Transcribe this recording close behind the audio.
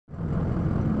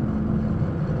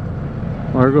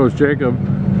There goes Jacob.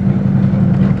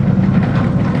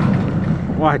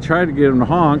 Well, I tried to get him to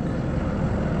honk.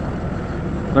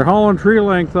 They're hauling tree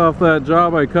length off that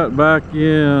job I cut back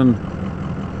in,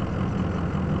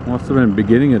 must have been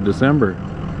beginning of December.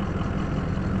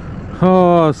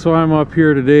 Oh, so I'm up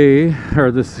here today,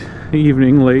 or this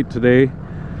evening, late today,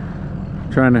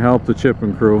 trying to help the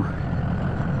chipping crew.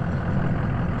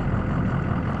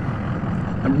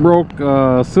 I broke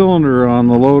a cylinder on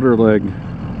the loader leg.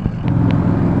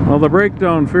 Well, the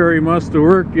breakdown ferry must have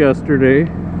worked yesterday.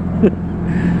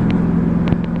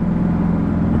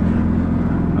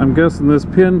 I'm guessing this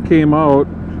pin came out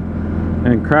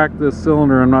and cracked this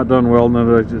cylinder. I'm not done welding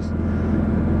it.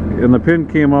 And the pin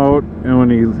came out, and when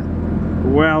he,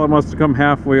 well, it must have come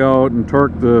halfway out and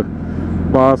torqued the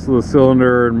boss of the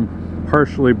cylinder and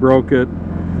partially broke it.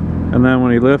 And then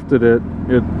when he lifted it,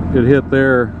 it hit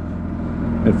there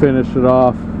and finished it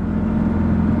off.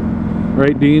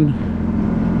 Right, Dean?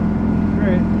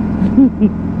 Right.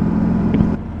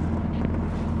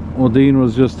 Well, Dean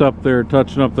was just up there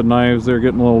touching up the knives. They're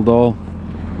getting a little dull.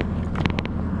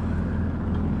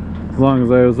 As long as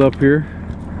I was up here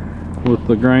with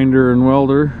the grinder and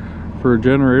welder for a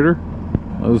generator.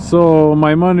 So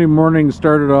my Monday morning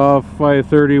started off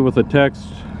 5:30 with a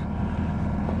text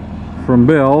from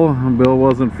Bill. Bill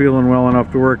wasn't feeling well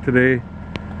enough to work today,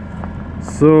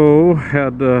 so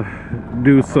had to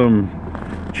do some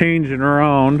changing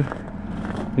around.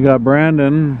 We got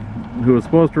Brandon, who was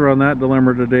supposed to run that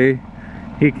Delimber today.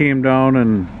 He came down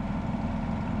and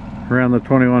ran the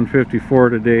 2154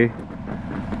 today,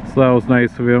 so that was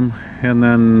nice of him. And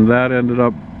then that ended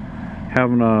up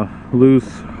having a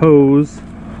loose hose.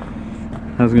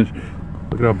 I was gonna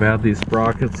look at how bad these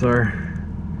sprockets are.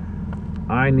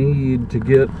 I need to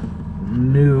get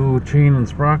new chain and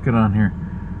sprocket on here.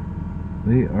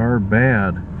 They are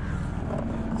bad,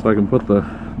 so I can put the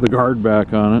guard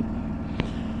back on it.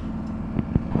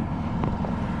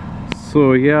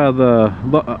 So yeah, the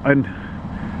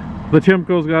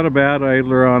Timco's got a bad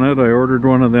idler on it. I ordered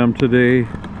one of them today.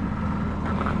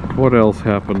 What else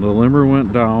happened? The limber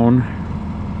went down.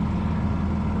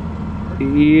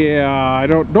 Yeah,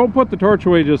 don't put the torch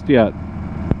away just yet.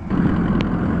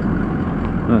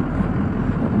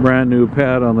 Brand new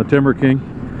pad on the Timber King.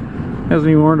 Hasn't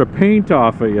even worn the paint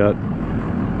off it yet.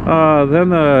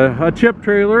 Then a chip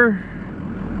trailer,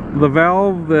 the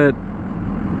valve that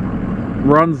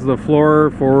runs the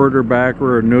floor forward or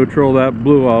backward or neutral, that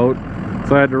blew out,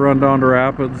 so I had to run down to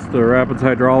Rapids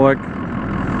Hydraulic,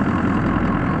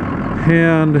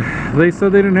 and they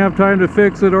said they didn't have time to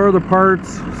fix it or the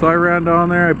parts, so I ran down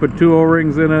there. I put 2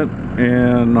 O-rings in it,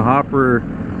 and the hopper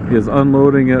is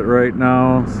unloading it right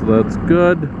now, so that's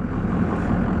good.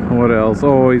 What else?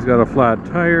 Oh, he's got a flat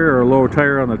tire or a low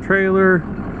tire on the trailer,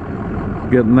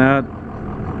 getting that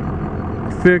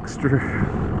fixed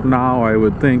now, I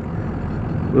would think.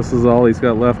 This is all he's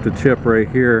got left to chip right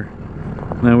here.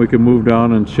 And then we can move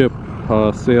down and chip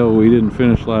sail we didn't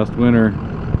finish last winter.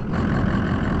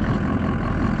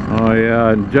 Oh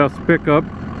yeah, and Jeff's pickup.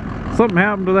 Something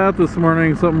happened to that this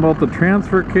morning. Something about the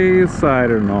transfer case. I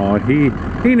don't know.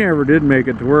 He never did make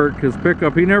it to work. His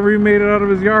pickup, he never even made it out of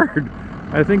his yard.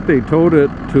 I think they towed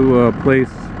it to a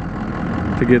place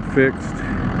to get fixed.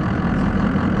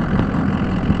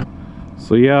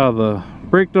 So yeah, the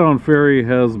breakdown ferry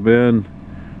has been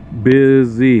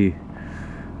busy,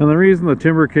 and the reason the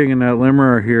Timber King and that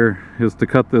Limmer are here is to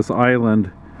cut this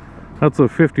island. That's a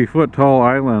 50-foot tall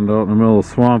island out in the middle of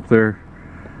the swamp there,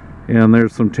 and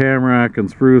there's some tamarack and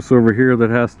spruce over here that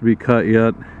has to be cut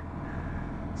yet,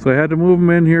 so I had to move them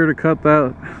in here to cut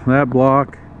that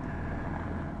block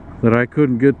that I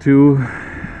couldn't get to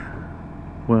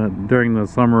during the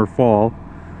summer or fall.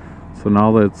 So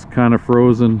now that it's kind of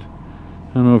frozen,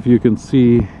 I don't know if you can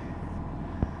see.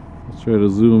 Let's try to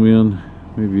zoom in.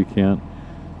 Maybe you can't.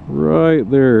 Right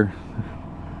there.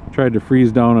 Tried to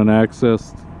freeze down and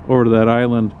access over to that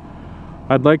island.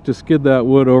 I'd like to skid that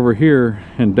wood over here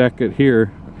and deck it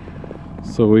here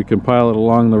so we can pile it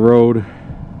along the road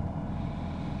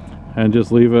and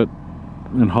just leave it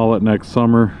and haul it next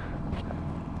summer.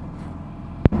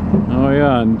 Oh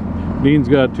yeah, and Dean's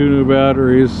got 2 new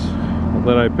batteries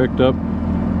that I picked up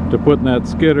to put in that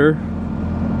skidder.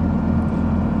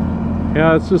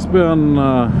 Yeah, it's just been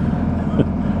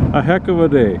a heck of a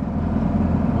day.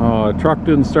 A truck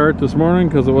didn't start this morning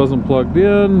because it wasn't plugged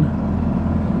in.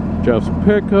 Jeff's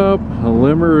pickup, a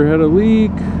Limmer had a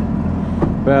leak.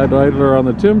 Bad idler on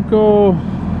the Timco.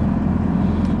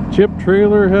 Chip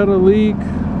trailer had a leak.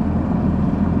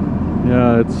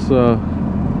 Yeah, it's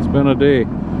been a day.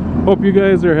 Hope you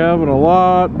guys are having a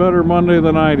lot better Monday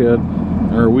than I did,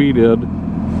 or we did.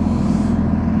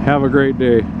 Have a great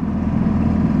day.